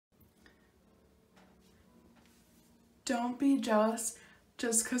Don't be jealous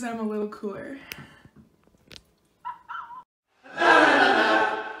just because I'm a little cooler.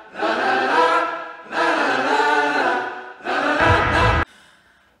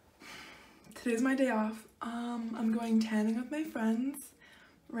 Today's my day off. I'm going tanning with my friends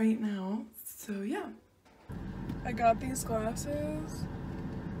right now, so yeah. I got these glasses.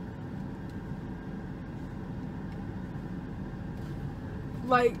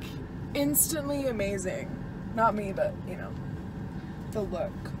 Like, instantly amazing. Not me, but, you know, the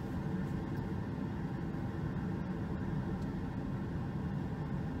look.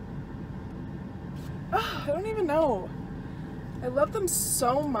 Oh, I don't even know. I love them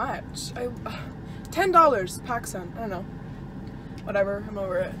so much. $10 PacSun. I don't know. Whatever, I'm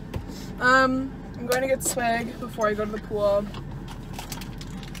over it. I'm going to get swag before I go to the pool.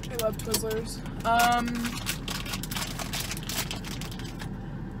 I love Twizzlers.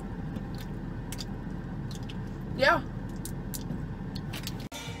 Yeah.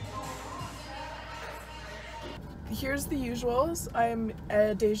 Here's the usuals.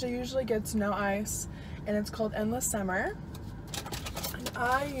 Deja usually gets no ice, and it's called Endless Summer. And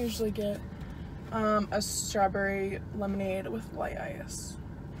I usually get a strawberry lemonade with light ice.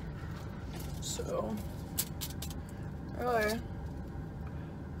 So, really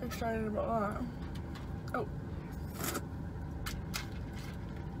excited about that. Oh.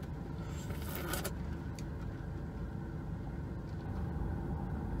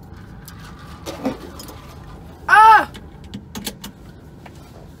 Ah!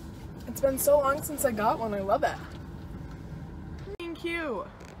 It's been so long since I got one. I love it. Thank you.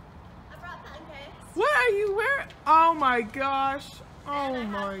 I brought pancakes. What are you wearing? Oh my gosh. Oh and I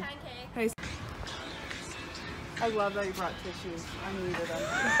my. have pancakes. Hey. I love that you brought tissues. I needed them.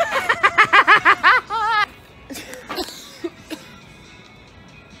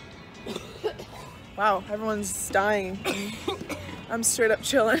 Wow, everyone's dying. I'm straight up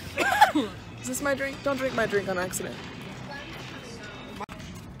chilling. Is this my drink? Don't drink my drink on accident.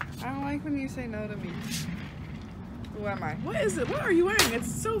 I don't like when you say no to me. Who am I? What is it? What are you wearing?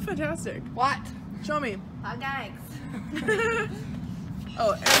 It's so fantastic. What? Show me. Pancakes.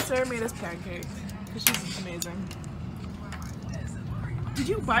 Oh, and Sarah made us pancakes. Because she's amazing. Did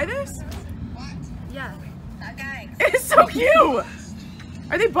you buy this? Yeah. Pancakes. It's so cute!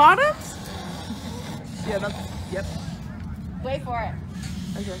 Are they bottoms? Yeah, that's, yep. Wait for it.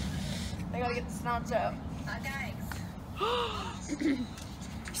 Okay. I gotta get the snouts out. Pancakes.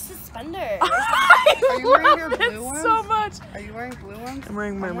 Suspenders. Are you wearing your blue ones? So much. Are you wearing blue ones? I'm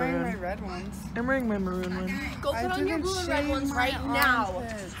wearing my maroon. my red ones. I'm wearing my maroon one. Go put on your didn't blue and red shave ones my right now.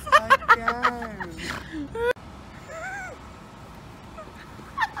 armpits again.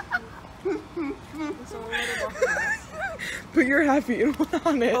 But you're happy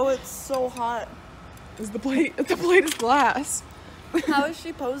on it. Oh, it's so hot. Is the plate? The plate is glass. How is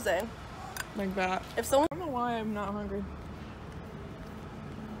she posing? Like that. If someone I don't know why I'm not hungry.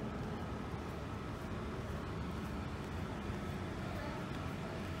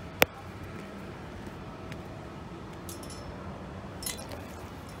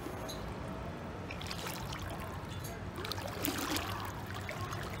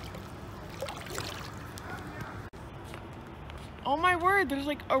 Oh my word, there's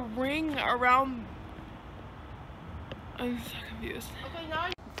like a ring around. I'm so confused. Okay, now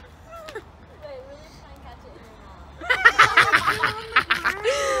I wait, really try and catch it in your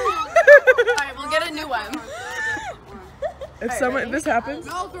mouth. Alright, we'll get a new one. If someone, if this happens.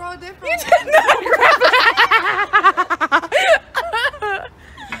 No, throw a different You did not grab it!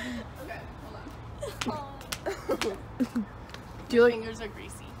 Okay, hold on. Do you like, fingers are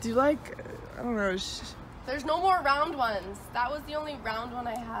greasy. do you like, I don't know, There's no more round ones. That was the only round one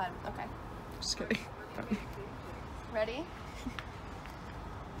I had. Okay. just kidding. Ready?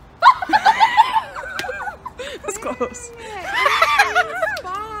 That's close.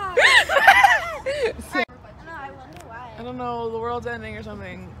 I wonder why. I don't know, the world's ending or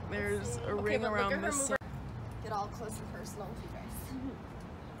something. There's a ring around this. Get all close and personal with you guys.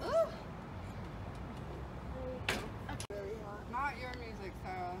 Ooh. Really hot. Not your music,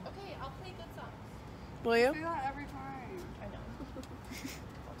 Sarah. Okay, I'll play good songs. Will you? Do that every time. I know.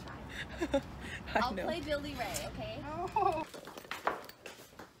 I'll try. I'll know. play Billy Ray, okay? No.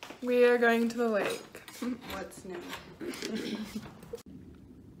 We are going to the lake. What's new?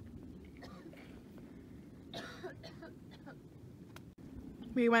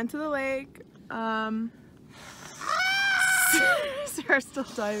 We went to the lake. Sarah's still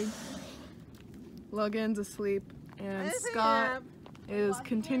diving. Logan's asleep, and Scott is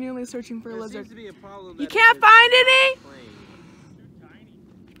continually searching for a lizard. You can't find any?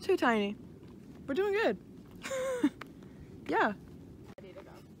 Too tiny. We're doing good. Yeah. Ready to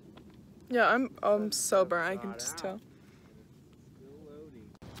go. Yeah, I'm sober. I can just tell.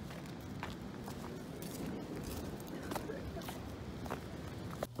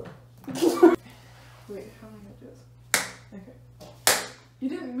 Wait, how am I gonna do this? Okay. You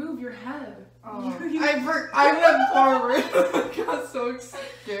didn't move your head. Oh, I went forward. I got so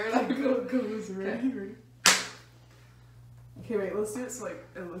scared. I Go ready. Okay, wait. Let's do it so like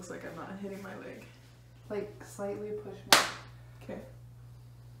it looks like I'm not hitting my leg. like slightly push my. Okay.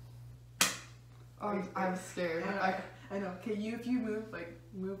 Oh, I'm scared. I know. Okay, if you move like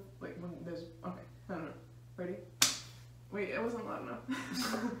when there's okay. I don't know. Ready? Wait, it wasn't loud enough.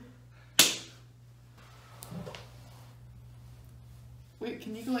 Wait,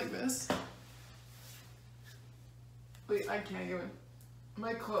 can you go like this? Wait, I can't even. Am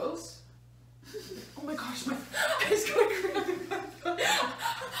I close? Oh my gosh, I just got cramp.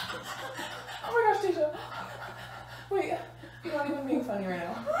 Oh my gosh, Tisha. Wait, you're not even being funny right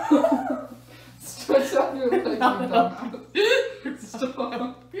now. Stretch out your leg, you dumbass.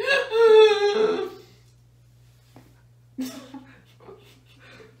 Stop.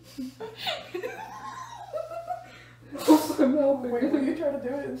 Wait, will you try to do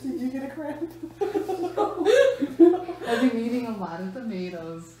it and see if you get a cramp? I've been eating a lot of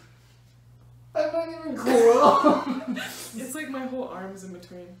tomatoes. I'm not even cool. It's like my whole arm's in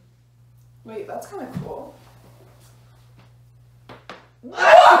between. Wait, that's kind of cool.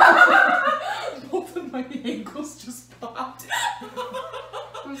 Both of my ankles just popped.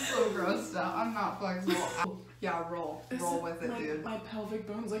 I'm so grossed out. I'm not flexible. Yeah, roll with it, dude. My pelvic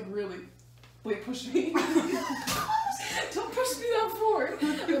bone's like really. Wait, push me. Don't push me that forward.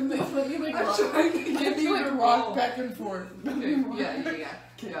 Let me like I'm rock. trying to Let get me you like to rock roll. back and forth. Okay, yeah.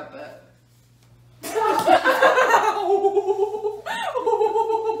 Got that. That's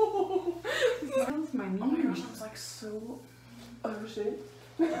my knee. Oh my gosh, I was like so out of shape.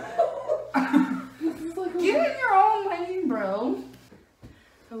 Get in your own lane, bro.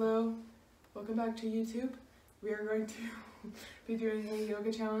 Hello, welcome back to YouTube. We are going to be doing a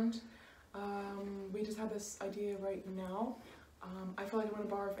yoga challenge. We just had this idea right now. I feel like I'm gonna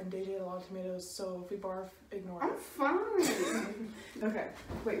barf and Deja ate a lot of tomatoes, so if we barf, ignore I'm it. fine. Okay,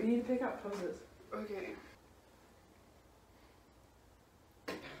 wait, we need to pick out poses. Okay.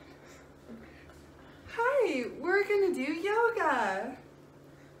 Hi, we're gonna do yoga.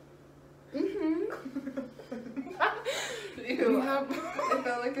 We have. I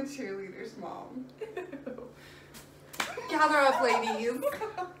felt like a cheerleader's mom. Gather up, ladies.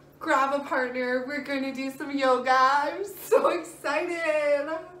 Grab a partner. We're gonna do some yoga. I'm so excited.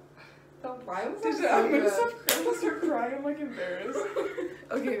 Why was that so I'm good? gonna start crying. I'm like embarrassed.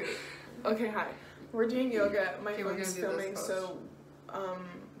 Okay, wait. Okay, hi. We're doing yoga. My Okay, we're phone's gonna do this filming, pose. so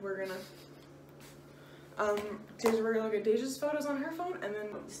we're gonna we're gonna look at Deja's photos on her phone, and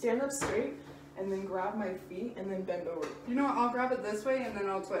then stand up straight, and then grab my feet, and then bend over. You know what? I'll grab it this way and then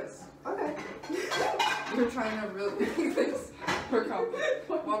I'll twist. Okay. You're trying to really make this work out.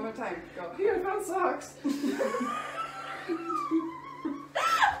 One more time. Go. Here, I found socks.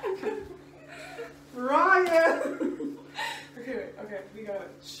 Ryan! Okay, wait. Okay, we got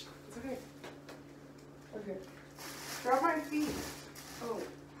it. Shh, it's okay. Okay. Grab my feet. Oh.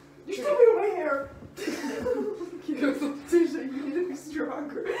 You still me my hair. Tisha, you need to be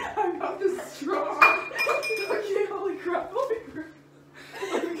stronger. I'm not this strong. Okay, holy crap.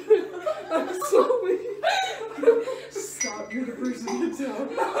 I'm so weak. Stop, you're the person to tell.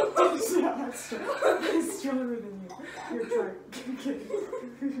 I'm stronger than you. You're trying. I'm kidding.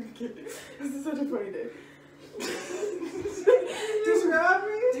 I'm kidding. This is such a funny day. Just grab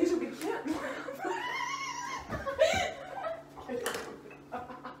me. Deja, we can't.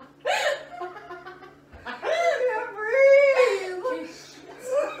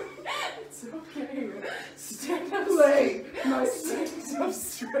 It's okay. Stand up straight. No, stand up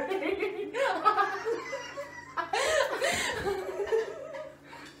straight.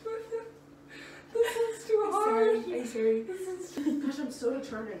 This is too hard. Hey, Siri. Gosh, I'm so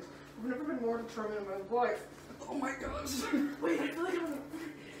determined. I've never been more determined in my life. Oh my gosh. Wait, I feel like I'm.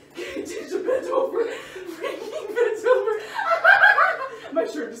 Deja, bent over. Freaking bent over. My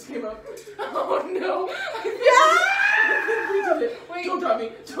shirt just came up. Oh no. Yeah! We did it. Wait. Don't drop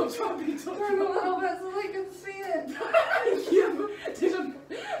me. Don't drop me. Don't Turn a drop me. little bit so they can see it. Yeah, Deja.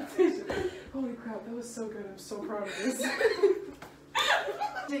 Holy crap, that was so good. I'm so proud of this.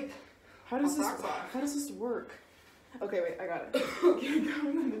 How does this work? Okay, wait, I got it. Okay, go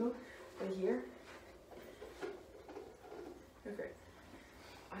in the middle. Right here. Okay.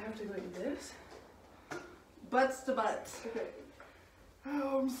 I have to go like this. Butts to butts. Okay.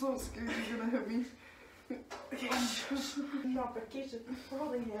 Oh, I'm so scared you're gonna hit me. Okay, not vacation. We're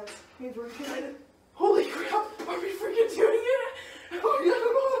holding hands. Means we're excited. Holy crap! Are we freaking doing it?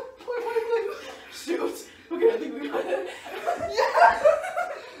 Oh my god! Shoot! Okay, I think we got it. Yeah!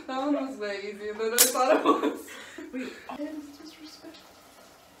 That one was way easier than I thought it was. Wait, it's disrespect.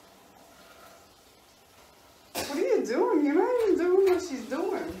 What are you doing? You're not even doing what she's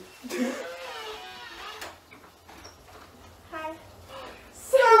doing. Hi.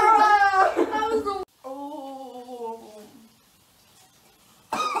 Sarah! That was the Oh.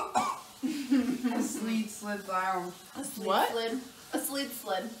 A sleeve slid down. a sleeve What? slid. A sleeve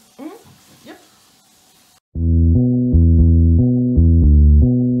slid. Mm?